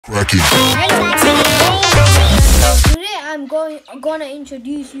Cracking. Today I'm gonna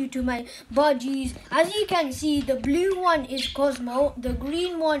introduce you to my budgies. As you can see, the blue one is Cosmo, the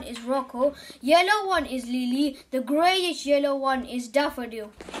green one is Rocco, yellow one is Lily, the greyish yellow one is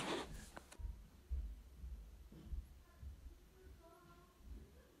Daffodil.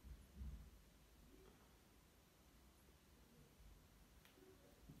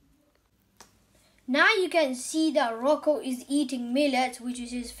 Now you can see that Rocco is eating millet, which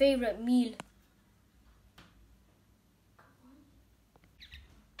is his favorite meal.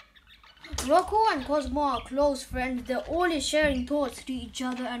 Rocco and Cosmo are close friends. They're always sharing thoughts to each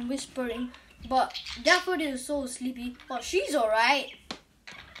other and whispering. But Daffodil is so sleepy, but she's alright.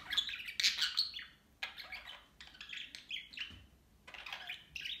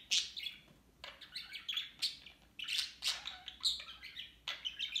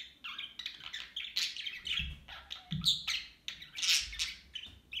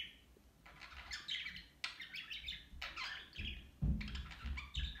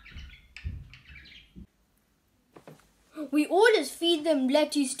 We always feed them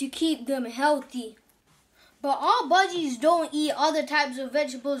lettuce to keep them healthy. But our budgies don't eat other types of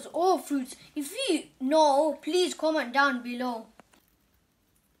vegetables or fruits. If you know, please comment down below.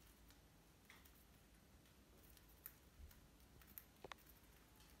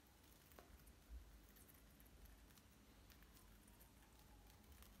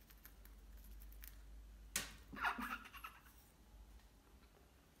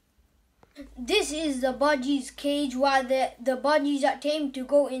 This is the budgies cage, while the budgies are tamed to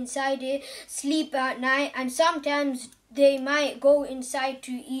go inside it, sleep at night, and sometimes they might go inside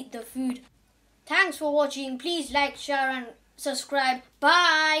to eat the food. Thanks for watching. Please like, share and subscribe.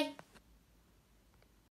 Bye.